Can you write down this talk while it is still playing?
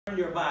Turn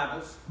your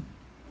Bibles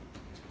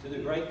to the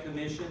Great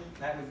Commission.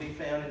 That would be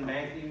found in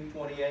Matthew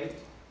 28,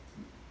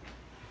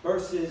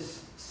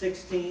 verses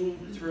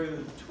 16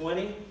 through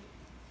 20.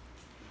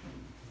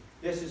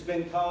 This has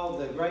been called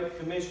the Great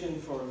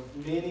Commission for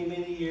many,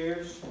 many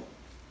years.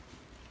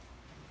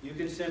 You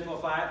can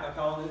simplify it by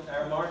calling it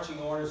our marching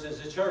orders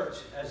as a church,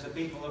 as the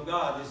people of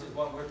God. This is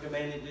what we're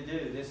commanded to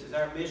do. This is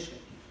our mission,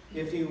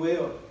 if you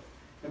will.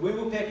 And we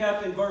will pick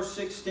up in verse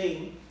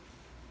 16,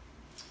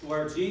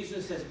 where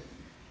Jesus has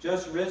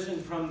just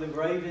risen from the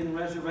grave in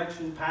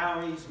resurrection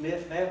power. He's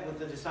met with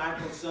the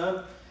disciples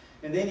some.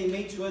 And then he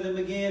meets with them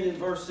again in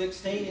verse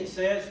 16. It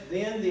says,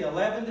 "Then the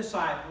 11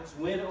 disciples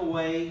went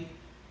away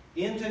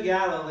into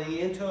Galilee,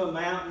 into a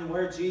mountain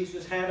where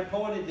Jesus had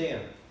appointed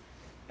them.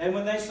 And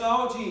when they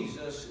saw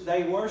Jesus,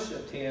 they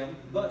worshipped him,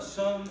 but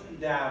some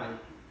doubted.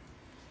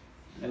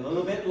 And a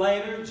little bit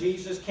later,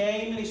 Jesus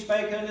came and he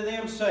spake unto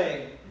them,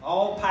 saying,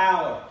 All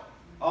power,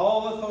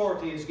 all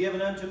authority is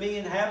given unto me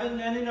in heaven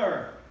and in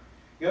earth.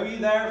 Go ye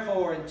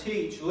therefore and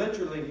teach,"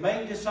 literally,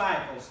 make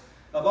disciples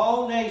of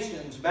all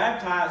nations,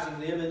 baptizing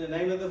them in the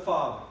name of the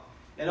Father,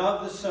 and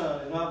of the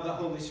Son, and of the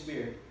Holy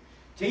Spirit,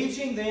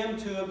 teaching them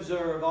to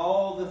observe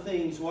all the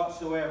things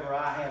whatsoever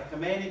I have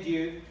commanded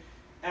you.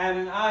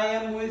 And I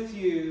am with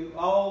you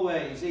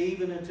always,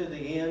 even unto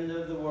the end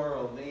of the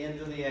world, the end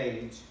of the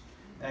age.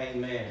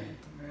 Amen.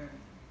 Amen.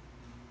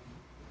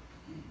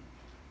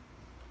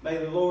 May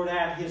the Lord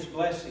add His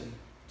blessing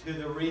to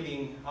the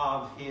reading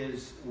of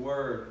His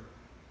Word.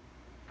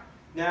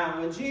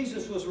 Now, when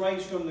Jesus was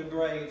raised from the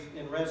grave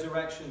in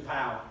resurrection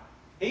power,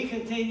 He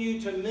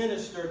continued to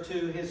minister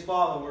to His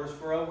followers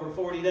for over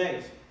 40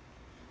 days.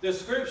 The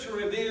Scripture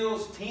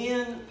reveals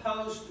 10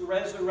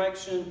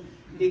 post-resurrection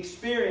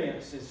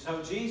experiences.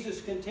 So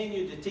Jesus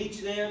continued to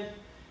teach them.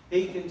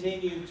 He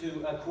continued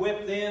to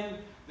equip them.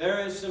 There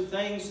is some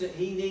things that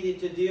He needed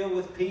to deal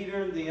with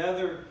Peter and the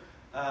other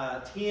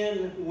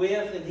 10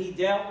 with, and He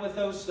dealt with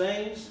those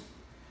things.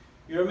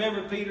 You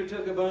remember Peter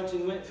took a bunch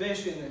and went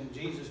fishing, and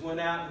Jesus went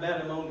out and met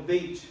them on the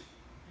beach.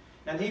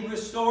 And He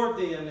restored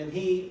them and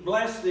He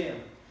blessed them.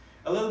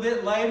 A little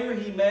bit later,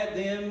 He met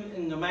them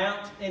in the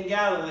mount in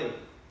Galilee.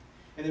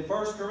 And in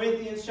 1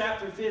 Corinthians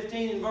chapter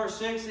 15 and verse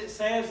 6, it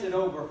says that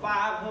over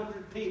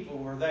 500 people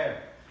were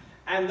there.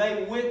 And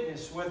they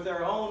witnessed with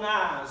their own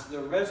eyes the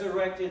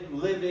resurrected,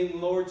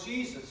 living Lord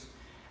Jesus.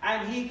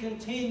 And He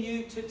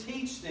continued to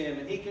teach them,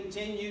 and He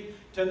continued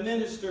to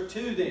minister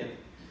to them.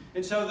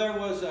 And so there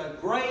was a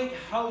great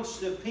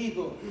host of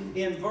people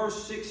in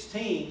verse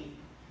 16.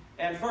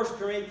 And 1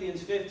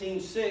 Corinthians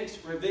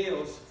 15:6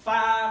 reveals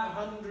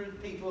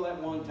 500 people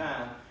at one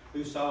time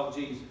who saw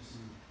Jesus.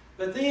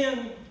 But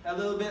then, a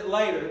little bit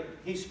later,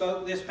 He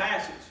spoke this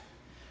passage.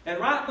 And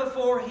right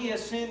before He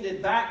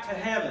ascended back to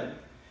heaven,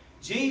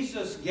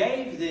 Jesus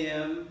gave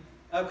them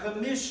a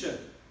commission.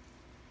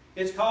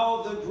 It's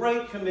called the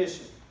Great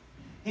Commission.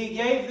 He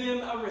gave them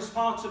a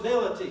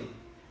responsibility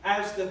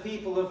as the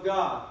people of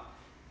God.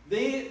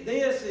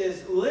 This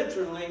is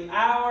literally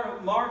our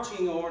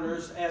marching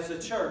orders as a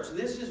church.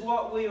 This is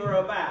what we are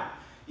about.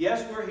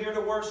 Yes, we're here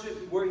to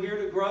worship. We're here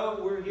to grow.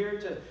 We're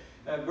here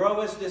to grow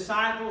as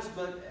disciples.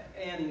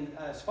 And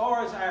as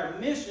far as our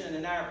mission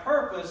and our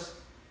purpose,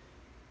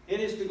 it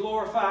is to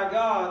glorify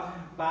God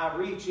by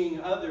reaching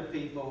other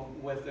people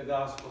with the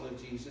gospel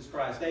of Jesus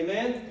Christ.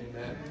 Amen?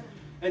 Amen.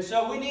 And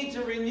so we need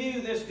to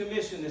renew this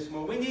commission this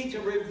morning. We need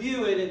to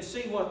review it and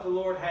see what the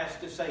Lord has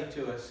to say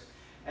to us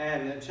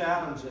and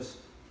challenge us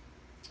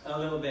a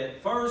little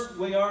bit. First,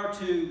 we are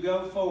to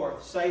go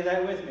forth. Say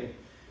that with me.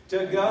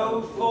 To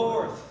go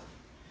forth.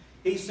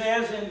 He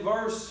says in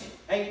verse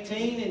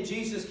 18, "And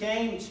Jesus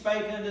came and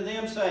spake unto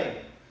them, saying,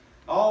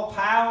 All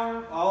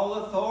power, all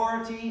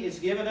authority is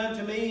given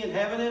unto me in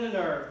heaven and in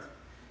earth.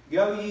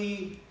 Go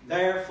ye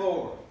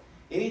therefore."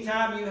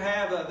 Anytime you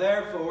have a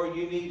therefore,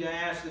 you need to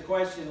ask the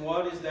question,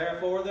 what is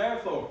therefore,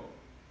 therefore?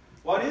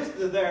 What is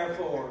the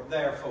therefore,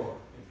 therefore?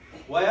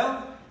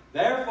 Well,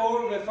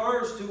 therefore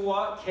refers to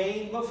what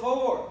came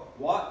before.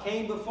 What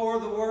came before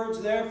the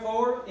words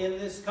therefore in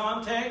this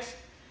context?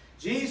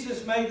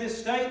 Jesus made this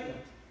statement.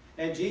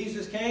 And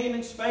Jesus came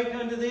and spake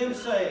unto them,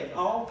 saying,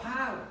 All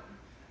power,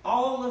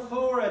 all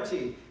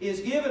authority is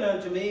given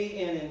unto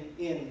me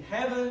in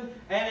heaven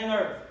and in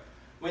earth.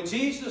 When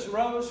Jesus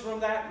rose from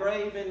that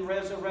grave in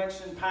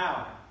resurrection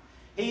power,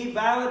 He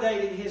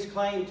validated His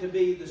claim to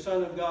be the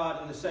Son of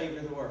God and the Savior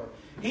of the world.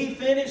 He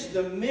finished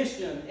the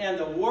mission and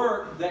the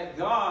work that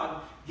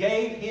God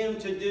gave Him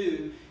to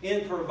do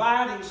in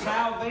providing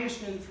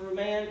salvation for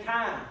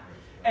mankind.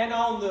 And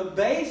on the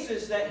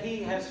basis that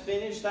He has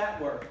finished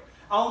that work,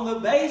 on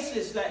the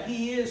basis that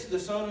He is the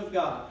Son of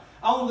God,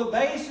 on the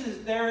basis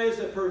there is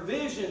a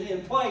provision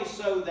in place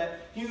so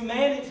that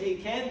humanity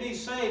can be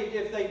saved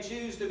if they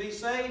choose to be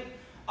saved,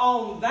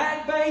 on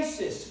that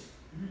basis,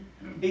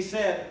 He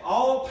said,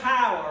 all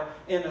power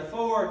and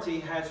authority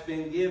has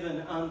been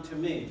given unto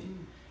me.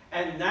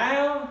 And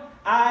now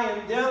I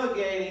am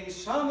delegating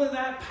some of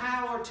that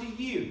power to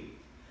you.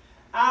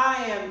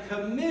 I am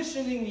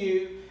commissioning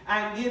you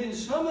and giving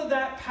some of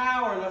that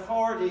power and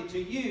authority to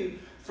you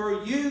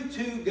for you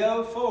to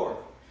go forth.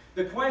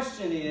 The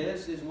question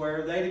is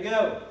where are they to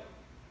go?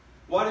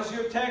 What does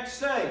your text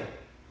say?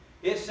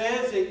 It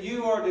says that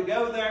you are to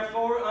go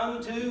therefore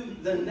unto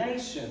the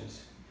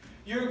nations.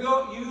 You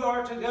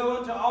are to go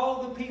into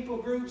all the people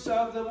groups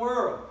of the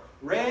world.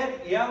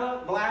 Red,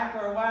 yellow, black,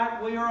 or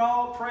white, we are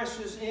all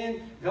precious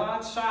in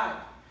God's sight.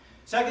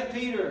 2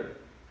 Peter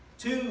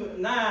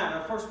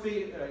 2:9, or 2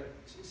 Peter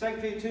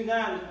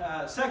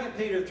 2:9, 2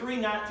 Peter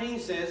 3:19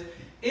 says,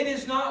 it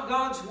is not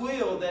God's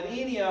will that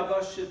any of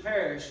us should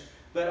perish,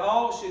 but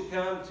all should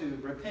come to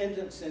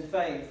repentance and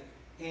faith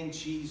in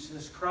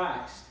Jesus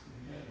Christ.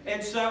 Amen.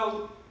 And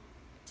so,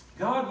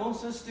 God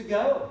wants us to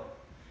go.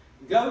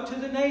 Go to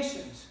the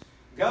nations.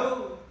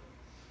 Go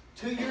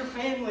to your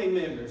family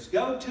members.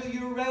 Go to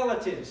your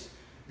relatives.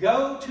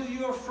 Go to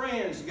your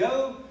friends.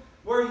 Go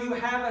where you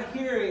have a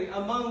hearing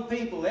among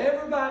people.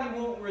 Everybody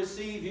won't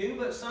receive you,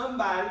 but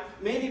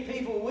many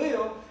people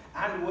will.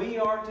 And we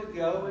are to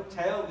go and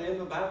tell them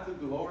about the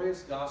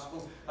glorious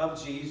gospel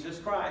of Jesus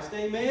Christ.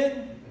 Amen?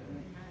 Amen.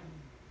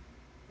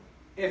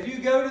 If you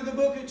go to the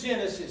book of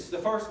Genesis, the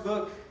first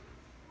book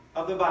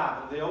of the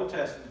Bible, the Old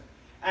Testament,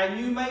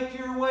 and you make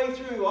your way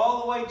through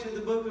all the way to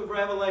the book of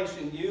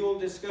Revelation, you will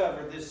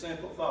discover this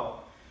simple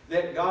thought,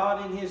 that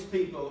God and His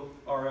people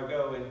are a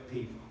going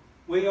people.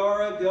 We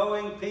are a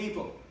going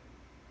people.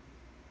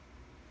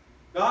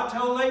 God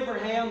told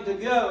Abraham to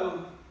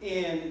go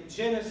in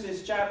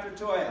Genesis chapter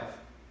 12.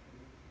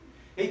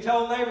 He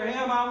told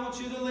Abraham, I want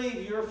you to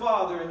leave your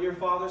father and your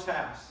father's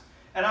house.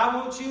 And I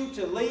want you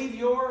to leave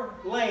your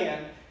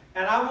land.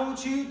 And I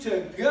want you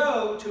to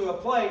go to a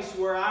place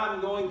where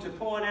I'm going to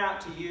point out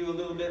to you a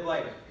little bit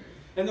later.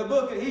 And the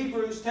book of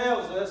Hebrews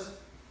tells us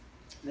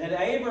that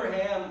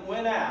Abraham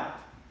went out,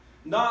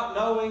 not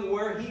knowing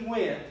where he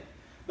went,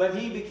 but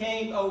he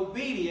became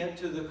obedient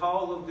to the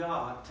call of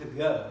God to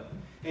go.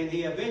 And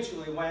he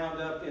eventually wound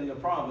up in the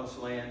promised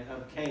land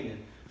of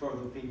Canaan for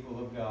the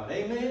people of God.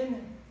 Amen?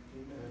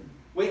 Amen.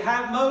 We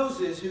have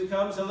Moses, who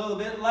comes a little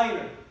bit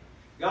later.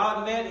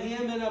 God met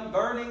him in a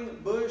burning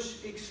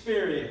bush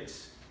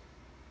experience.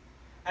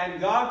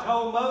 And God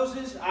told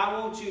Moses, I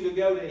want you to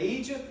go to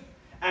Egypt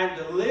and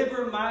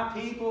deliver my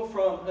people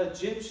from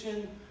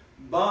Egyptian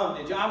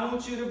bondage. I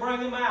want you to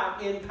bring them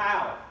out in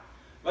power.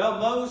 Well,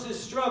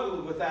 Moses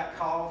struggled with that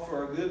call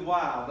for a good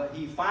while, but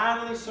he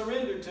finally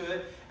surrendered to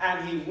it,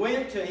 and he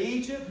went to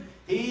Egypt,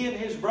 he and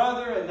his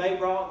brother, and they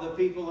brought the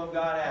people of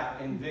God out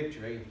in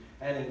victory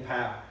and in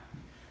power.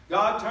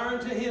 God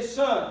turned to His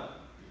Son,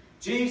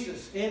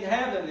 Jesus, in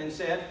heaven and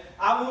said,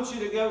 I want you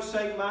to go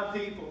save my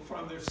people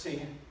from their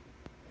sin.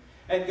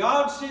 And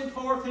God sent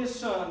forth His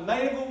Son,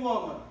 made of a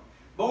woman,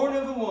 born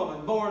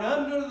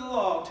under the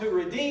law, to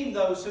redeem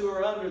those who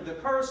are under the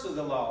curse of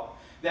the law,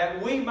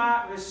 that we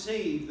might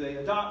receive the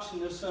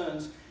adoption of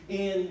sons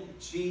in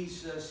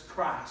Jesus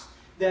Christ,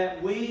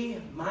 that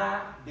we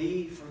might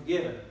be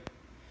forgiven.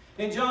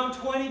 In John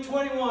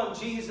 20:21,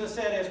 Jesus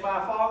said, as my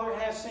Father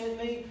has sent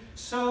me,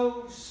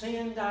 so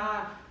send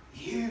I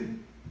you.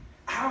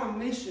 Our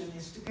mission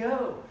is to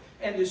go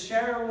and to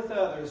share with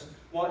others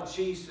what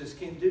Jesus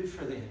can do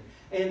for them,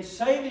 and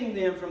saving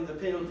them from the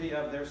penalty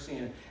of their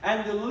sin,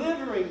 and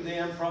delivering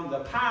them from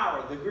the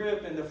power, the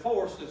grip, and the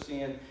force of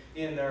sin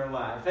in their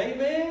life.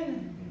 Amen?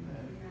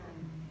 Amen.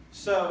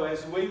 So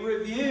as we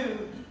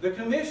review the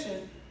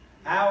commission,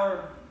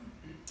 our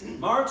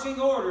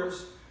marching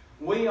orders,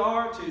 we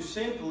are to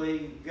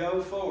simply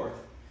go forth.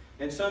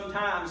 And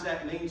sometimes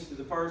that means to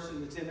the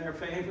person that's in their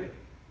family.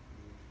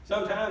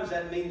 Sometimes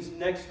that means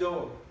next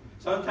door.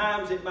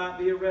 Sometimes it might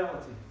be a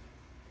relative.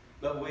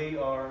 But we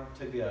are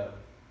to go.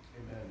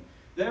 Amen.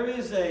 There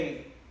is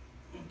a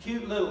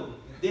cute little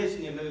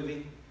Disney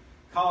movie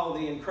called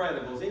The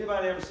Incredibles.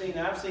 Anybody ever seen it?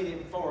 I've seen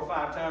it 4 or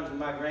 5 times when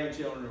my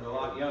grandchildren are a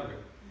lot younger.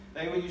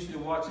 We used to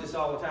watch this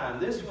all the time.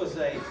 This was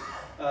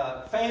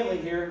a family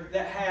here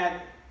that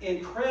had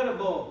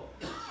incredible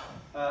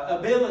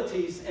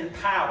abilities and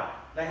power.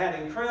 They had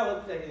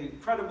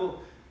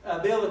incredible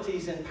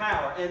abilities and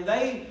power. And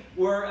they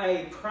were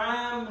a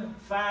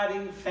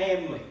crime-fighting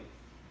family.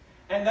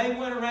 And they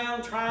went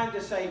around trying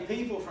to save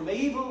people from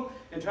evil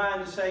and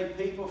trying to save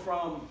people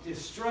from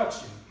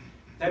destruction.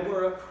 They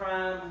were a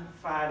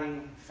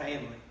crime-fighting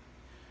family.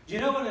 Do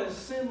you know, in a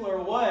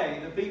similar way,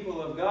 the people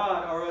of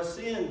God are a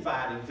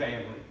sin-fighting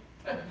family?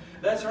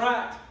 That's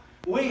right.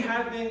 We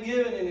have been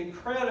given an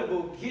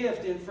incredible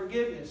gift in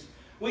forgiveness.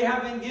 We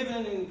have been given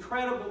an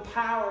incredible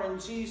power in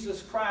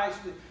Jesus Christ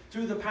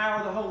through the power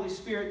of the Holy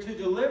Spirit to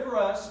deliver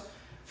us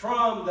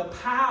from the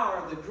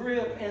power, the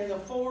grip, and the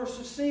force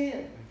of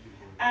sin.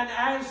 And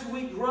as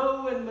we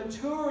grow and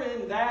mature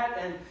in that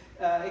and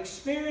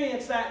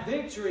experience that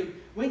victory,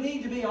 we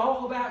need to be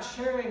all about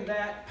sharing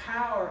that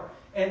power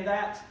and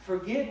that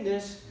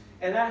forgiveness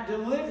and that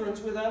deliverance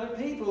with other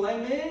people.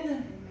 Amen?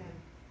 Amen.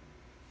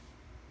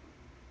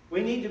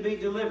 We need to be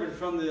delivered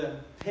from the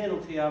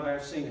penalty of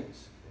our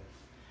sins.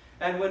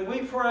 And when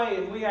we pray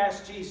and we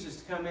ask Jesus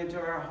to come into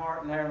our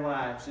heart and our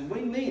lives, and we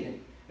mean it,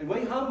 and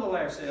we humble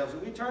ourselves,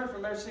 and we turn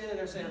from our sin and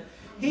our sin,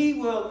 He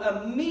will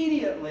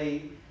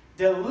immediately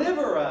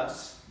deliver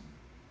us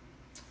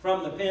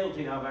from the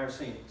penalty of our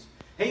sins.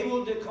 He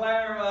will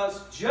declare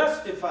us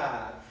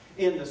justified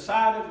in the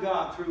sight of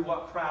God through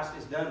what Christ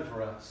has done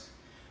for us.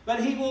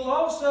 But He will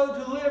also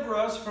deliver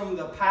us from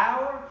the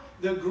power,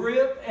 the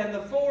grip, and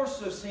the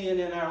force of sin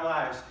in our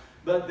lives.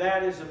 But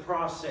that is a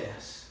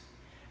process.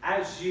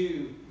 As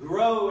you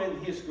grow in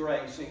His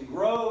grace and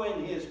grow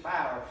in His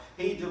power,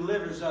 He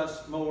delivers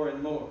us more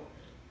and more.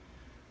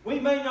 We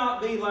may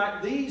not be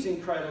like these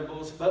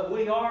incredibles, but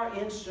we are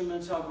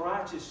instruments of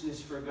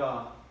righteousness for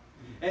God.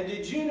 And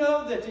did you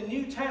know that the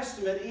New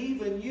Testament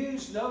even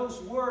used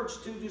those words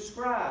to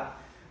describe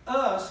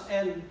us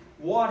and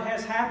what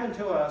has happened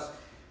to us?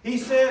 He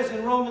says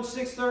in Romans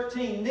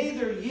 6:13,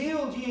 "Neither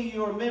yield ye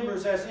your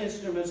members as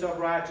instruments of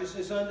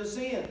righteousness unto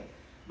sin,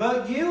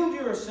 but yield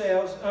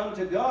yourselves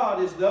unto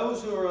God as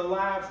those who are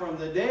alive from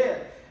the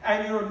dead,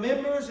 and your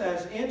members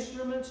as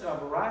instruments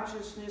of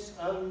righteousness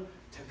unto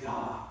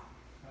God."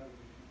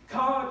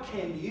 God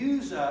can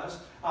use us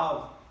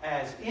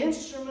as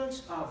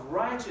instruments of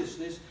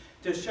righteousness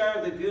to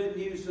share the good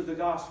news of the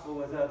gospel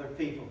with other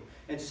people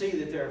and see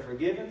that they're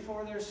forgiven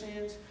for their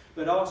sins,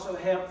 but also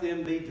help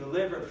them be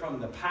delivered from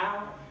the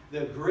power,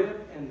 the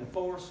grip, and the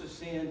force of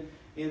sin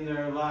in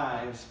their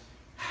lives.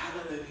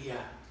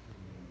 Hallelujah.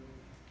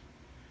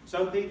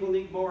 Some people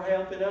need more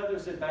help than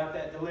others about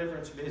that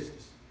deliverance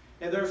business.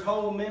 And there's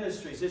whole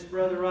ministries. This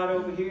brother right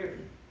over here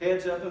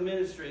heads up a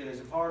ministry and is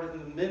a part of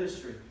the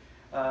ministry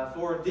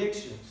for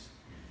addictions.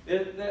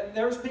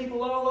 There's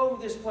people all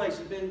over this place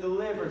who have been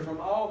delivered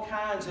from all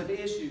kinds of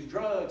issues,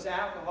 drugs,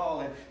 alcohol,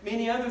 and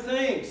many other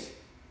things.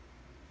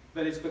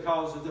 But it's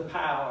because of the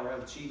power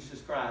of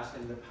Jesus Christ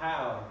and the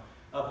power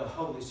of the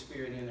Holy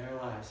Spirit in our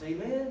lives.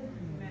 Amen?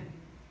 Amen.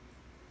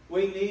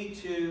 We need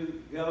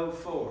to go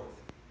forth.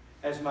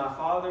 As my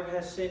Father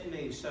has sent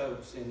me, so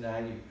send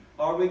I you.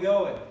 Are we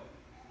going?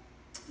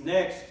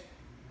 Next,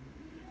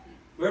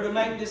 we're to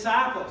make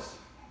disciples.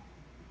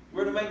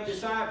 We're to make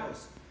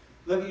disciples.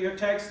 Look at your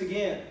text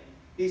again.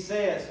 He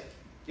says,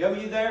 "Go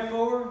ye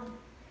therefore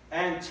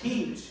and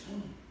teach."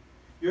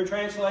 Your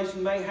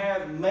translation may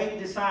have "make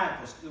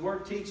disciples." The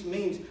word teach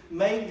means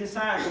make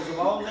disciples of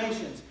all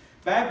nations,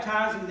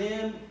 baptizing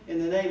them in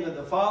the name of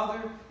the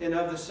Father and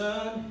of the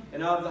Son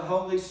and of the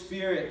Holy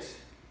Spirit.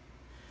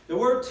 The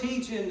word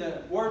teach in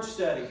the word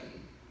study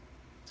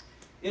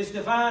is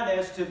defined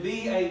as to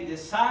be a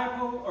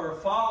disciple or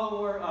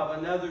follower of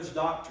another's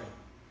doctrine.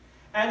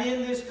 And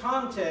in this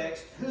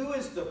context, who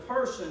is the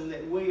person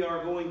that we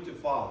are going to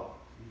follow?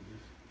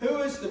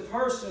 Who is the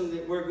person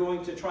that we're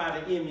going to try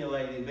to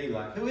emulate and be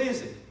like? Who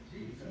is it?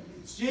 Jesus.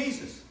 It's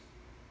Jesus.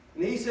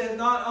 And He said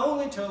not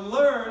only to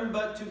learn,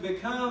 but to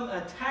become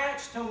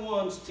attached to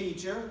one's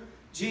teacher,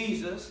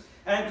 Jesus,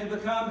 and to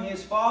become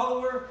His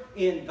follower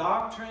in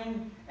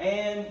doctrine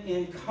and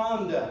in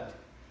conduct.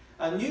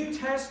 A New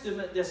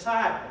Testament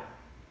disciple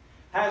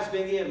has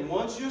been given.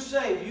 Once you're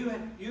saved,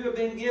 you have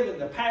been given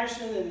the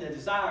passion and the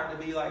desire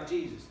to be like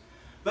Jesus.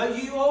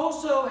 But you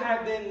also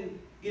have been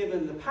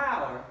given the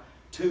power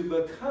to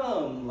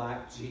become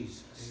like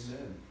Jesus.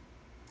 Amen.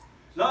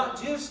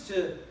 Not just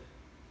to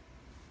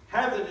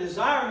have the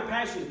desire and the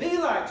passion to be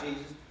like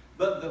Jesus,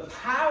 but the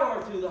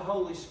power through the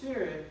Holy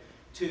Spirit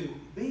to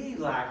be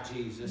like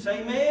Jesus.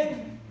 Amen?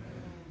 Amen.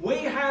 We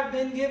have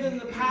been given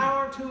the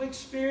power to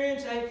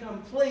experience a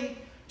complete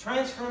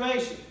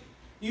transformation.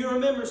 You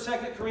remember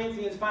 2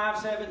 Corinthians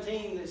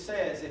 5:17 that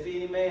says, if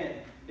any man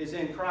is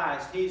in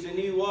Christ, he's a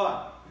new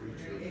what?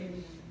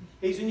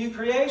 He's a new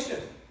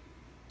creation.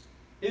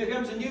 He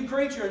becomes a new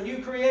creature, a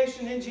new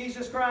creation in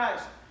Jesus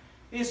Christ.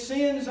 His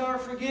sins are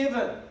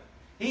forgiven.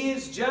 He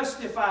is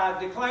justified,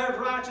 declared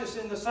righteous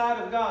in the sight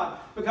of God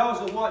because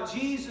of what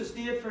Jesus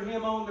did for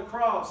him on the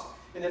cross.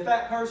 And if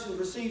that person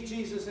receives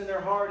Jesus in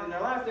their heart and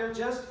their life, they're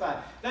justified.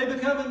 They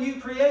become a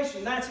new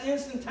creation. That's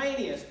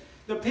instantaneous.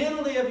 The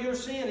penalty of your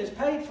sin is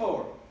paid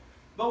for.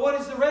 But what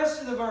does the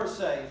rest of the verse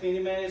say? If any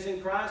man is in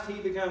Christ, he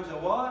becomes a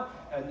what?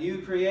 A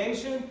new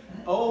creation.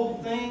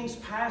 Old things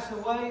pass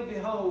away.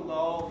 Behold,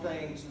 all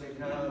things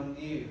become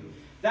new.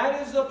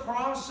 That is the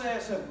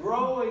process of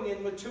growing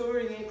and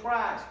maturing in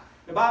Christ.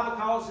 The Bible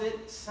calls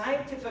it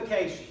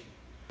sanctification.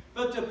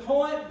 But the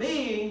point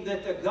being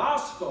that the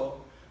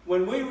gospel,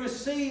 when we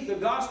receive the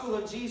gospel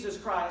of Jesus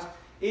Christ,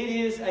 it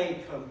is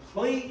a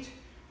complete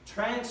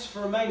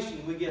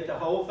transformation. We get the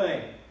whole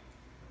thing.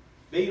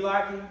 Be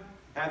like Him,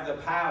 have the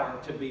power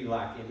to be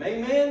like Him.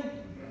 Amen? Amen.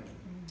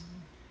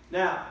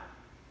 Now,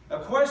 a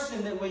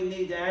question that we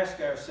need to ask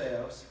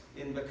ourselves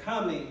in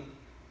becoming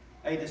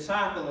a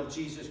disciple of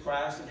Jesus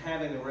Christ and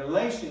having a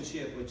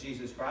relationship with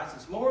Jesus Christ,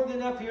 it's more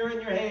than up here in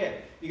your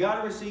head. You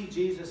got to receive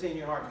Jesus in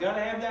your heart. You got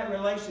to have that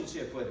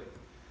relationship with Him.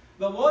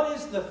 But what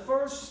is the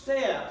first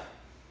step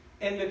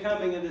in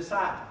becoming a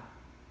disciple?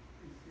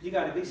 You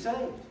got to be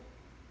saved.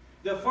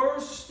 The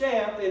first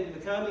step in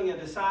becoming a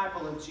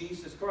disciple of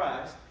Jesus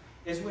Christ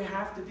is we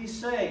have to be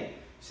saved. You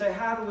say,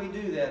 how do we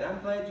do that? I'm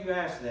glad you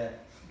asked that.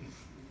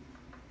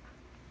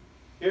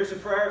 Here's a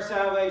prayer of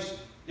salvation.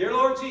 Dear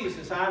Lord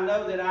Jesus, I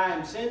know that I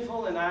am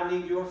sinful and I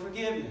need your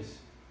forgiveness.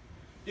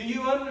 Do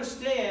you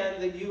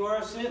understand that you are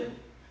a sinner?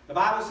 The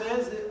Bible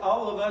says that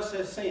all of us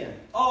have sinned.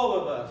 All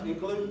of us,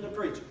 including the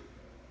preacher.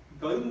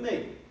 Including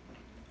me.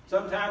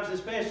 Sometimes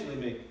especially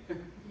me.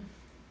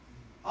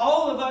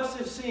 All of us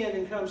have sinned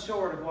and come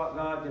short of what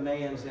God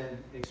demands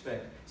and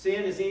expects.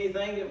 Sin is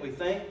anything that we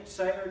think,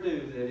 say, or do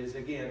that is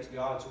against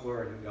God's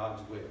Word and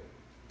God's will.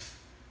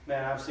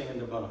 Man, I've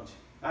sinned a bunch.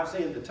 I've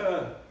sinned a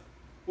ton.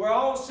 We're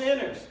all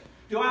sinners.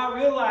 Do I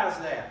realize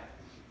that?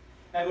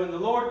 And when the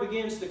Lord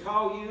begins to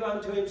call you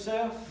unto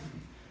Himself,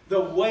 the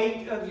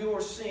weight of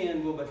your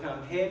sin will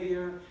become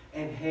heavier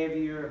and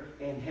heavier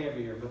and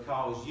heavier,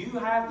 because you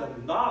have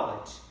the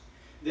knowledge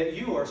that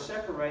you are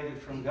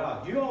separated from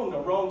God. You're on the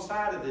wrong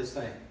side of this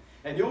thing.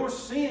 And your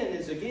sin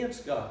is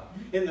against God.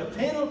 And the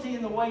penalty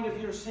and the weight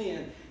of your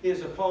sin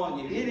is upon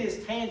you. It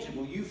is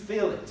tangible. You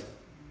feel it.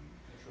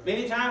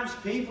 Many times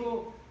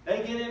people, they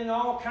get in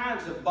all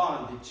kinds of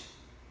bondage.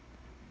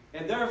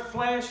 And their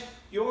flesh,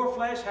 your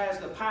flesh has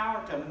the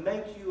power to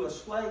make you a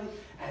slave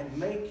and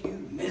make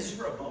you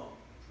miserable.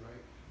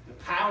 The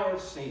power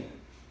of sin.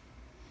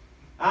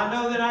 I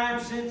know that I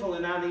am sinful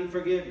and I need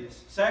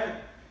forgiveness. Second,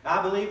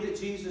 I believe that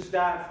Jesus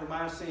died for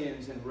my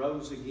sins and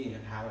rose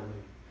again. Hallelujah.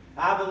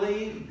 I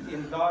believe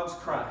in God's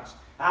Christ.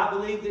 I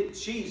believe that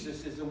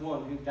Jesus is the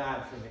one who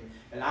died for me.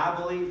 And I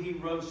believe He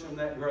rose from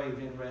that grave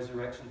in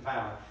resurrection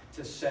power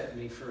to set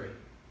me free.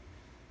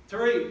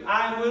 3,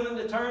 I am willing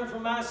to turn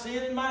from my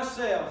sin and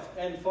myself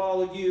and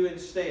follow you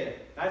instead.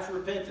 That's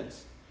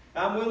repentance.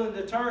 I'm willing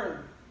to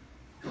turn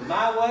from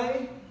my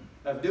way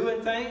of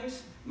doing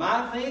things,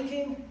 my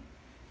thinking,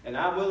 and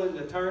I'm willing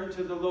to turn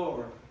to the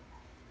Lord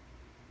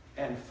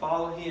and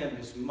follow Him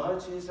as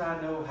much as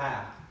I know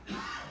how.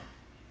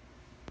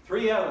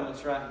 3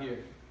 elements right here.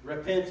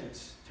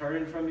 Repentance,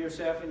 turning from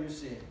yourself and your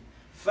sin.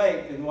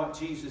 Faith in what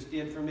Jesus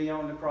did for me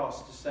on the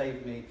cross to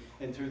save me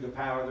and through the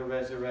power of the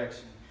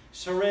resurrection.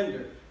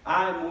 Surrender.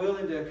 I'm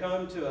willing to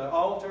come to an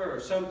altar or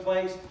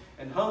someplace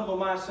and humble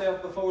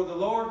myself before the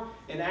Lord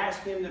and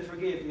ask Him to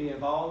forgive me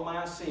of all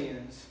my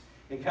sins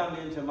and come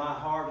into my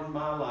heart and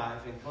my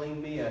life and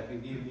clean me up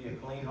and give me a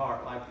clean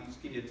heart like these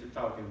kids are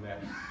talking about.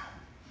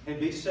 And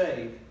be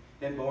saved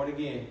and born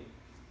again.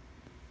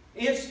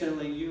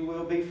 Instantly you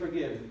will be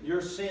forgiven.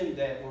 Your sin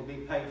debt will be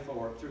paid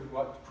for through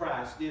what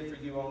Christ did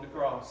for you on the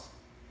cross.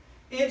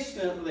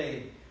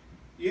 Instantly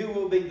you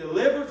will be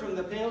delivered from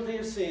the penalty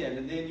of sin,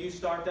 and then you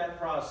start that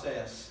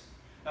process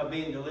of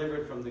being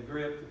delivered from the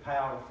grip, the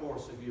power,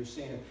 force of your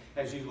sin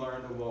as you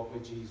learn to walk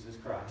with Jesus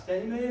Christ.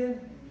 Amen?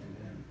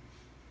 Amen.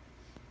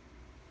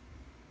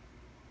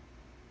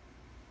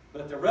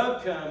 But the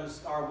rub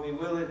comes, are we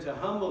willing to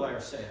humble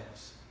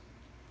ourselves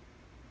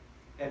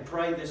and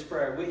pray this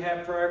prayer? We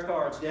have prayer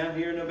cards down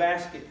here in the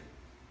basket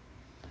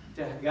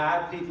to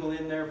guide people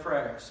in their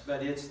prayers,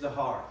 but it's the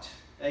heart.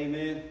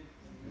 Amen?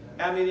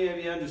 How many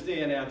of you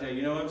understand out there?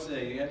 You know what I'm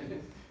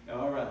saying?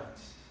 All right.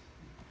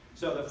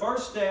 So the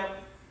first step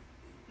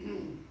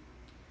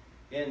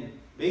in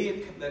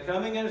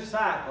becoming a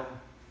disciple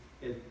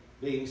is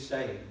being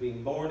saved,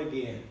 being born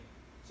again.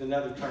 It's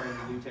another term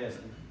the New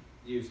Testament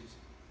uses.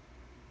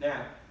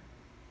 Now,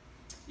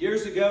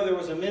 years ago there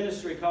was a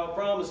ministry called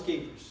Promise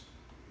Keepers.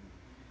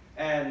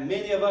 And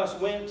many of us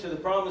went to the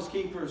Promise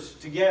Keepers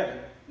together.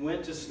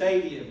 Went to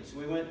stadiums.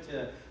 We went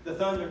to the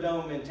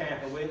Thunderdome in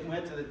Tampa. We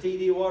went to the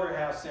TD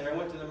Waterhouse Center.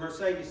 Went to the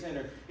Mercedes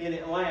Center in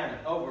Atlanta.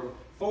 Over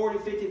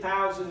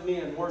 50,000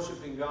 men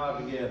worshiping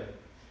God together.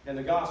 And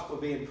the gospel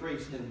being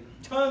preached. And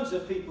tons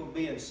of people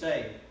being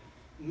saved.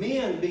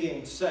 Men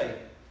being saved.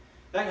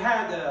 They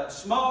had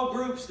small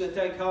groups that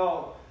they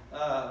call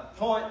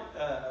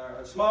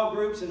small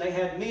groups. And they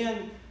had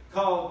men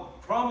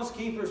called Promise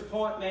Keepers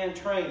Point Man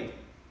Training.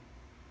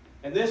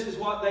 And this is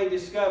what they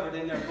discovered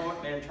in their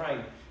Point Man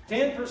Training.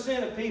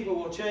 10% of people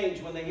will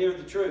change when they hear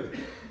the truth.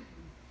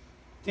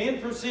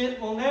 10%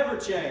 will never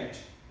change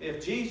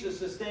if Jesus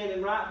is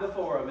standing right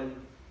before them and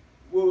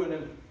wooing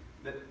them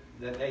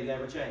that they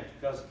never change.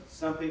 Because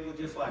some people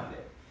just like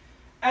that.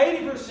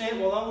 80%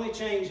 will only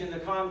change in the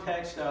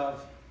context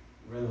of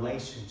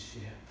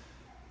relationship.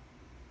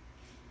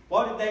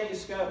 What did they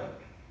discover?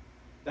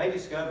 They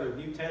discovered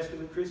New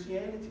Testament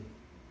Christianity.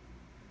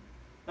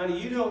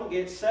 Honey, you don't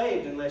get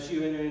saved unless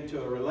you enter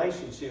into a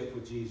relationship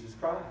with Jesus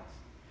Christ.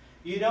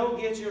 You don't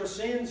get your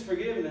sins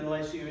forgiven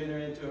unless you enter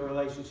into a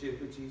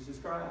relationship with Jesus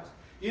Christ.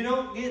 You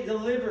don't get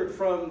delivered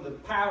from the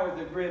power,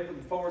 the grip,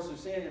 and force of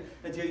sin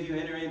until you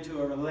enter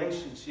into a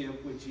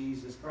relationship with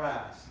Jesus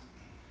Christ.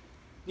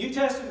 New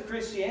Testament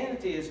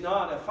Christianity is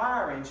not a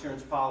fire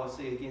insurance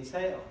policy against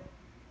hell.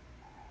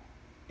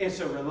 It's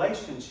a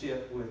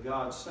relationship with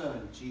God's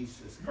Son,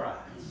 Jesus Christ.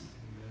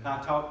 I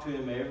talk to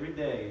Him every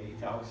day, and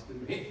He talks to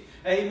me.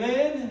 Amen?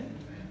 Amen.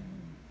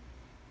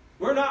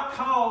 We're not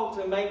called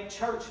to make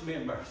church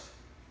members.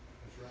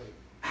 That's right.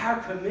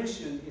 Our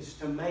commission is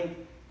to make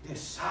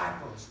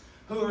disciples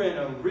who are in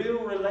a real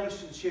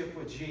relationship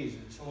with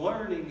Jesus,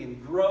 learning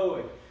and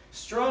growing,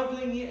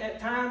 struggling at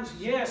times,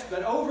 yes,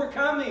 but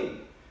overcoming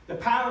the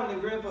power and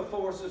the grip of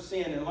force of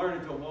sin and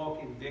learning to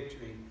walk in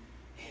victory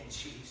in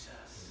Jesus.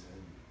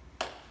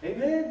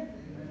 Amen? Amen.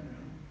 Amen.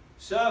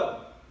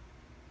 So,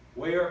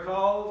 We are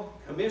called,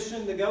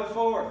 commissioned to go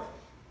forth.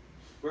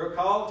 We're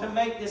called to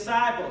make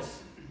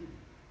disciples.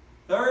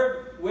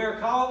 Third, we're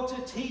called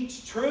to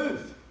teach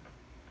truth.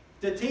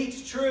 To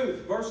teach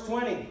truth. Verse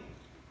 20.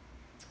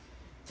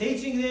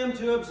 Teaching them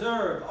to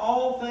observe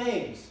all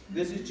things.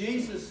 This is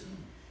Jesus.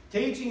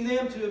 Teaching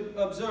them to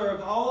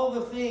observe all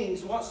the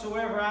things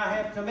whatsoever I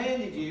have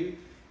commanded you.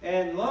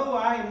 And lo,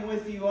 I am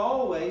with you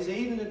always,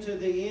 even unto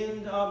the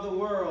end of the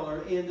world,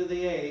 or end of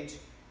the age.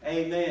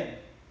 Amen.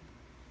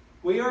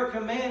 We are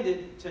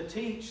commanded to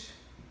teach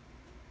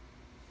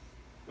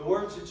the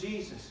words of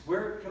Jesus.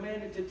 We're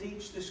commanded to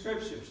teach the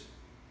Scriptures.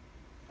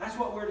 That's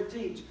what we're to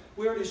teach.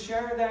 We're to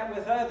share that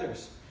with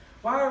others.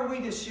 Why are we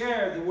to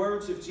share the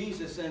words of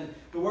Jesus and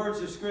the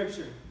words of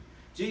Scripture?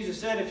 Jesus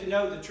said, if you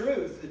know the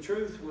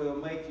truth will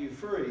make you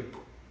free.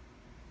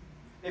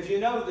 If you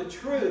know the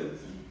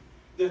truth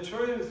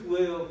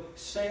will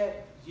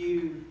set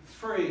you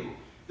free.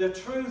 The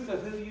truth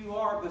of who you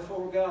are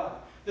before God.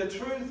 The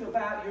truth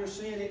about your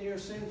sin and your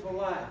sinful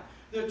life.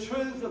 The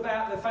truth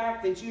about the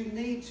fact that you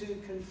need to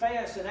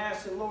confess and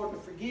ask the Lord to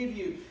forgive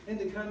you and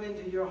to come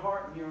into your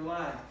heart and your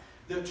life.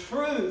 The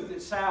truth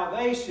that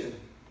salvation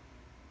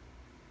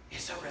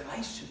is a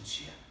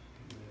relationship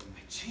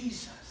with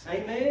Jesus.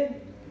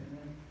 Amen?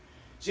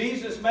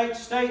 Jesus makes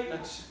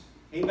statements.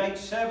 He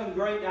makes 7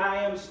 great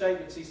I am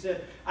statements. He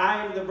said,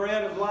 I am the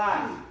bread of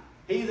life.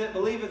 He that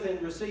believeth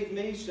and receiveth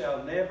me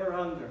shall never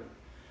hunger.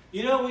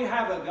 You know, we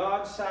have a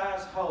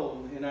God-sized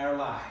hole in our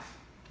life.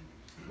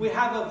 We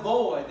have a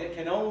void that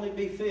can only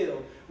be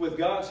filled with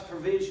God's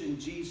provision,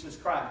 Jesus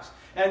Christ.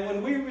 And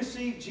when we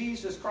receive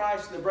Jesus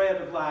Christ, the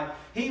bread of life,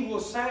 He will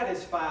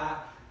satisfy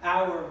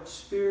our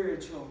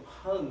spiritual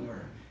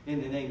hunger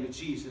in the name of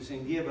Jesus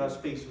and give us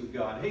peace with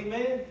God.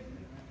 Amen?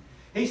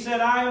 He said,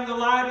 I am the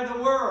light of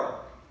the world.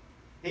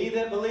 He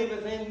that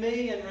believeth in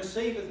me and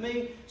receiveth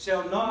me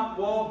shall not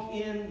walk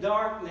in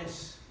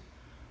darkness.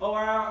 Oh,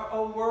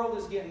 our world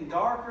is getting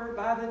darker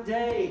by the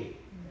day.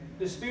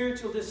 The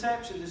spiritual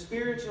deception, the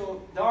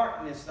spiritual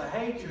darkness, the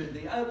hatred,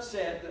 the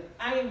upset,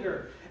 the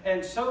anger,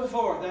 and so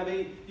forth. I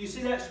mean, you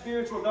see that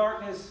spiritual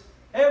darkness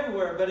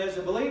everywhere. But as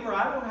a believer,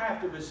 I don't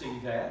have to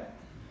receive that.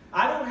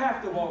 I don't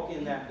have to walk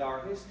in that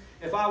darkness.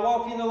 If I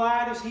walk in the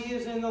light as He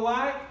is in the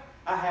light,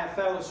 I have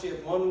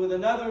fellowship one with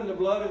another, and the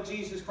blood of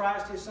Jesus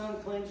Christ, His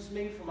Son, cleanses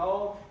me from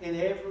all and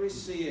every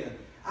sin.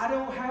 I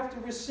don't have to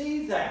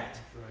receive that.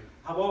 Right.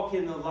 I walk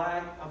in the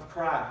light of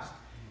Christ.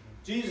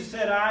 Jesus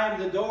said, I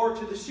am the door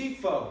to the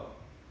sheepfold.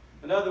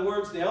 In other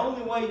words, the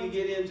only way you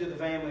get into the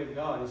family of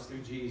God is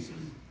through Jesus.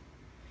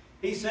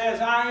 He says,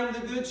 I am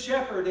the good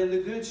shepherd, and the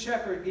good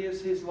shepherd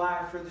gives his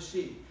life for the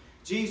sheep.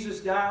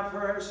 Jesus died for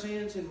our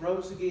sins and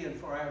rose again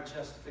for our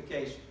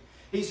justification.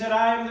 He said,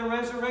 I am the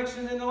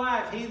resurrection and the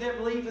life. He that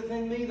believeth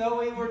in me, though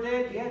he were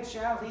dead, yet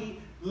shall he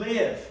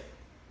live.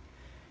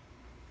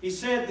 He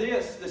said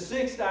this, the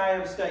 6th I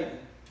am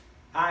statement.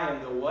 I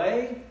am the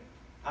way,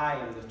 I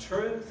am the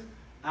truth,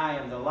 I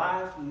am the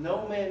life.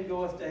 No man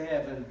goeth to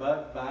heaven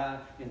but by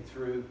and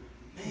through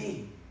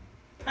me.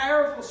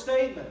 Powerful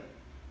statement.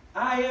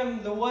 I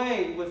am the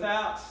way.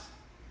 Without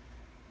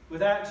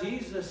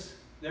Jesus,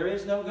 there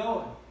is no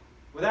going.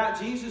 Without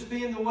Jesus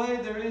being the way,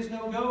 there is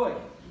no going.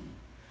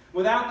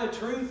 Without the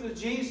truth of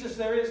Jesus,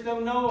 there is no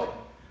knowing.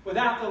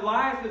 Without the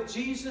life of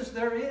Jesus,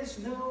 there is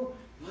no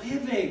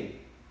living.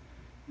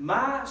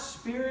 My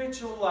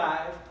spiritual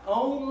life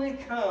only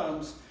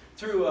comes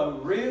through a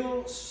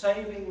real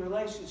saving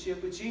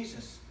relationship with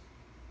Jesus.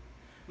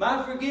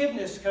 My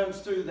forgiveness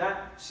comes through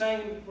that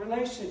same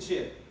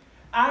relationship.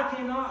 I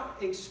cannot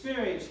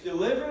experience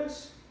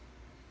deliverance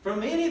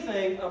from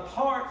anything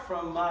apart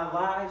from my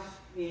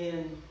life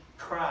in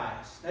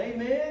Christ.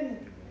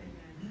 Amen?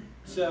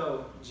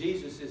 So,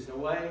 Jesus is the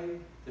way,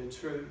 the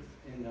truth,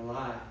 and the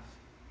life.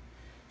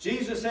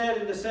 Jesus said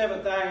in the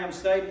 7th I am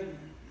statement,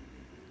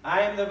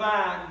 I am the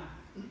vine,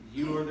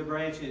 you are the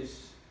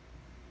branches.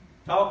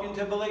 Talking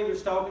to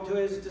believers, talking to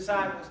His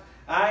disciples.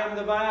 I am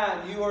the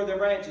vine, you are the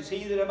branches.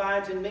 He that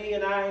abides in me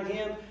and I in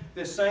him,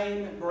 the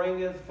same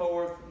bringeth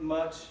forth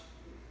much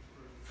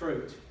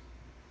fruit.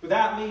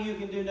 Without me you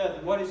can do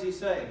nothing. What does He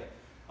say?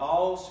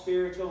 All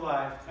spiritual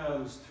life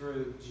comes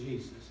through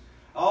Jesus.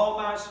 All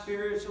my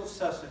spiritual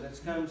sustenance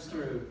comes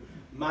through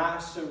my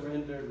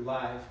surrendered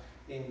life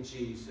in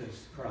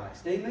Jesus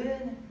Christ. Amen?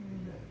 Amen.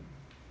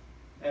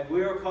 And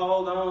we are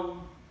called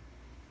on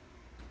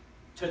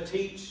to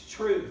teach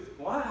truth.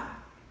 Why?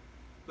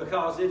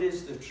 Because it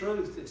is the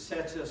truth that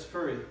sets us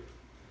free.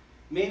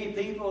 Many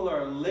people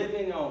are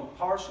living on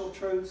partial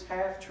truths,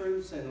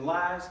 half-truths, and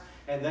lies,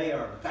 and they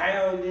are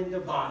bound into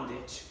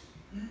bondage.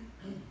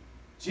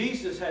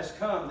 Jesus has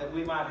come that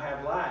we might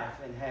have life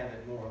and have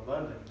it more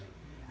abundantly,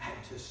 and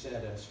to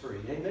set us free.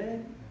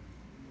 Amen?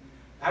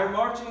 Our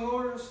marching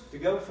orders to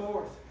go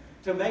forth,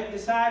 to make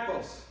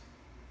disciples,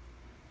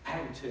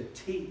 and to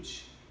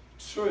teach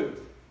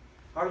truth.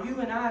 Are you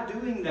and I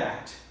doing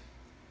that?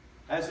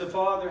 As the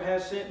Father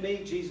has sent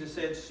me, Jesus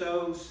said,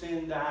 so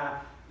send I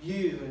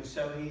you. And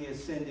so He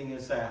is sending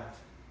us out.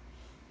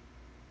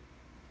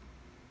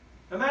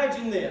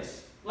 Imagine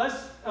this.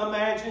 let's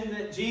imagine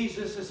that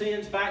Jesus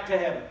ascends back to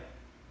heaven.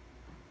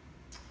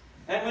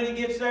 And when he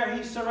gets there,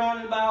 he's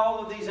surrounded by all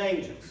of these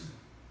angels.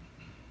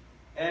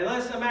 And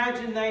let's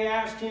imagine they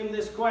ask him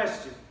this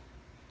question.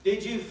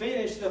 Did you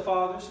finish the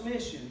Father's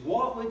mission?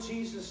 What would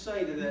Jesus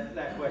say to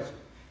that question?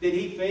 Did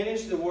he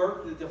finish the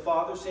work that the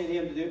Father sent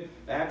him to do?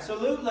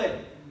 Absolutely.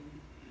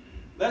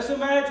 Let's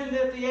imagine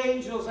that the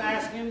angels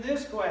ask him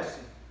this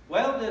question.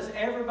 Well, does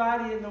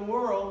everybody in the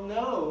world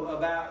know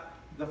about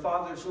the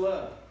Father's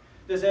love?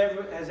 Has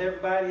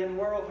everybody in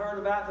the world heard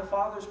about the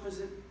Father's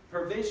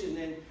provision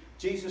in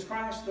Jesus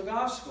Christ, the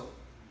gospel?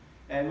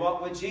 And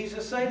what would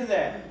Jesus say to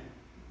that?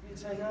 He'd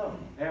say, no,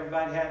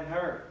 everybody hadn't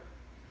heard.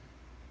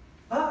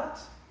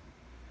 But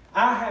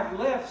I have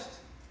left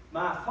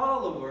my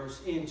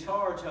followers in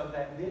charge of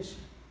that mission.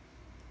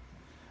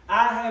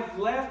 I have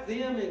left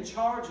them in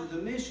charge of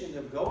the mission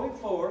of going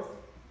forth,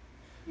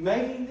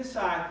 making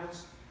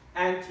disciples,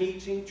 and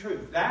teaching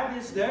truth. That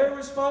is their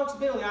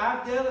responsibility.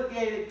 I've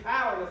delegated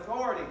power and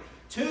authority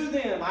to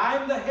them.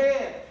 I'm the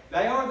head.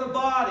 They are the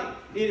body.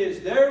 It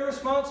is their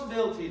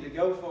responsibility to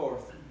go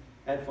forth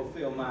and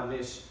fulfill my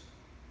mission.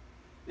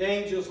 The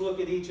angels look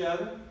at each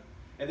other,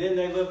 and then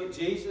they look at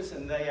Jesus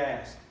and they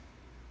ask,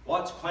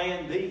 what's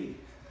plan B?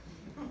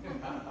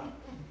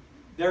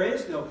 There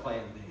is no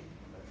plan B.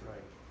 That's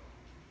right.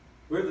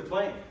 We're the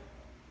plan.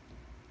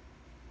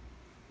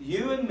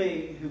 You and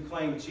me who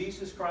claim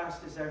Jesus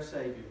Christ as our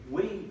Savior,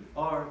 we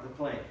are the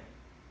plan.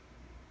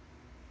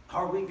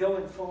 Are we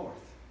going forth?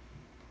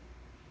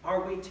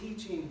 Are we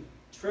teaching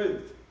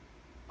truth?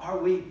 Are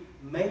we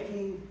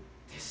making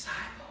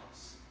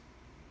disciples?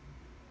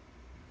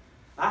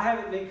 I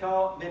haven't been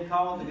called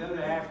to go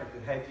to Africa.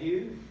 Have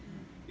you?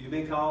 You've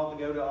been called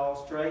to go to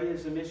Australia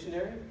as a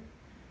missionary?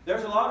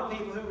 There's a lot of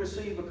people who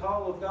receive a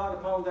call of God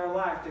upon their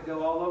life to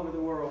go all over the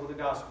world with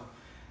the gospel.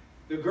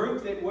 The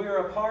group that we're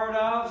a part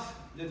of,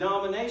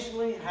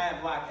 denominationally,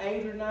 have like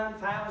 8,000 or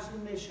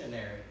 9,000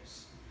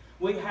 missionaries.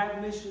 We have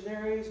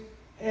missionaries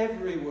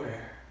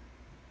everywhere.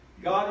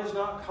 God has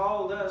not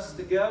called us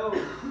to go.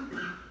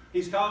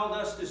 He's called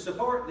us to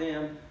support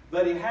them,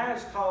 but He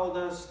has called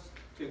us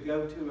to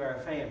go to our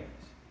families,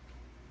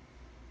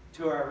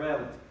 to our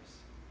relatives,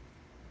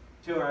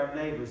 to our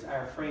neighbors,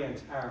 our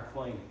friends, our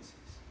acquaintances.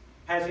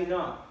 Has He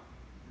not?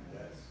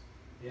 Yes.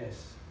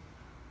 Yes.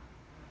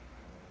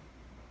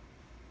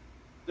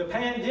 The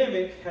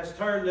pandemic has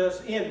turned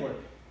us inward,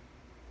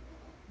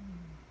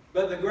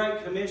 but the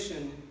Great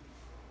Commission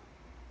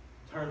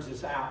turns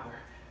us outward.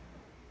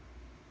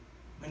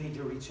 We need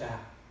to reach out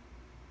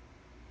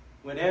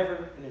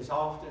whenever and as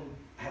often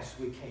as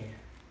we can.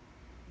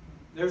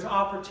 There's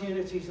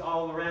opportunities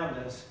all around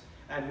us,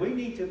 and we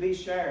need to be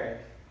sharing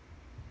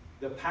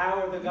the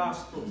power of the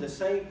gospel to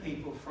save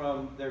people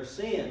from their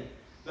sin,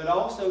 but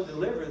also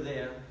deliver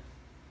them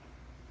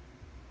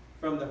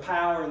from the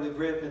power and the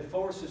grip and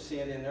force of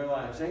sin in their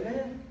lives.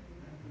 Amen?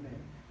 Amen.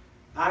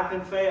 I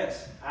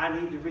confess I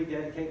need to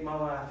rededicate my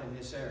life in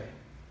this area.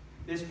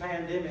 This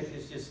pandemic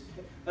has just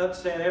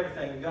upset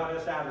everything and got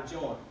us out of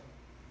joint.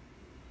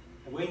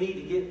 And we need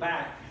to get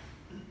back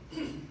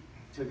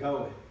to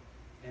going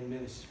and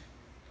ministering.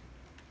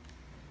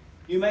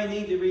 You may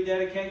need to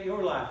rededicate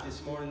your life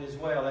this morning as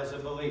well as a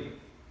believer.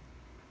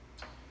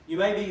 You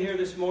may be here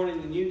this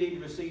morning and you need to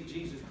receive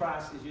Jesus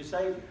Christ as your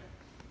Savior.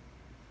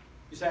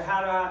 You say,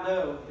 how do I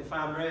know if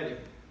I'm ready?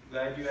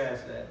 Glad you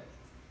asked that.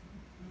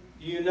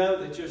 Do you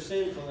know that you're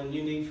sinful and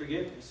you need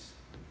forgiveness?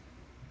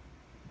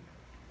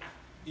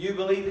 Do you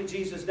believe that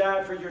Jesus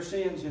died for your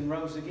sins and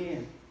rose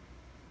again?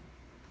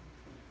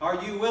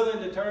 Are you willing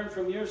to turn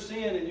from your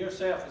sin and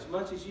yourself as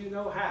much as you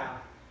know how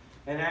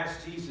and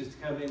ask Jesus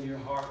to come in your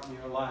heart and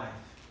your life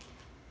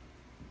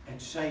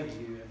and save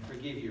you and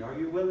forgive you? Are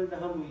you willing to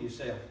humble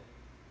yourself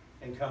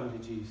and come to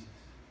Jesus?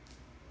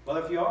 Well,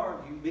 if you are,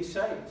 you be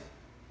saved.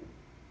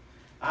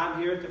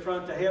 I'm here at the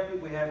front to help you.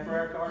 We have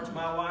prayer cards.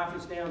 My wife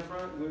is down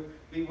front. We'll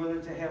be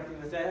willing to help you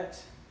with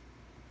that.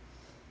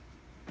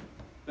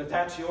 But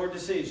that's your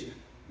decision.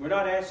 We're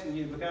not asking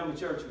you to become a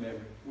church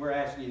member. We're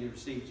asking you to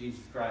receive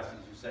Jesus Christ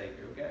as your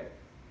Savior, okay?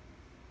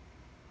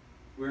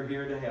 We're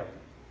here to help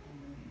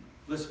you.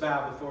 Let's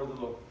bow before the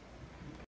Lord.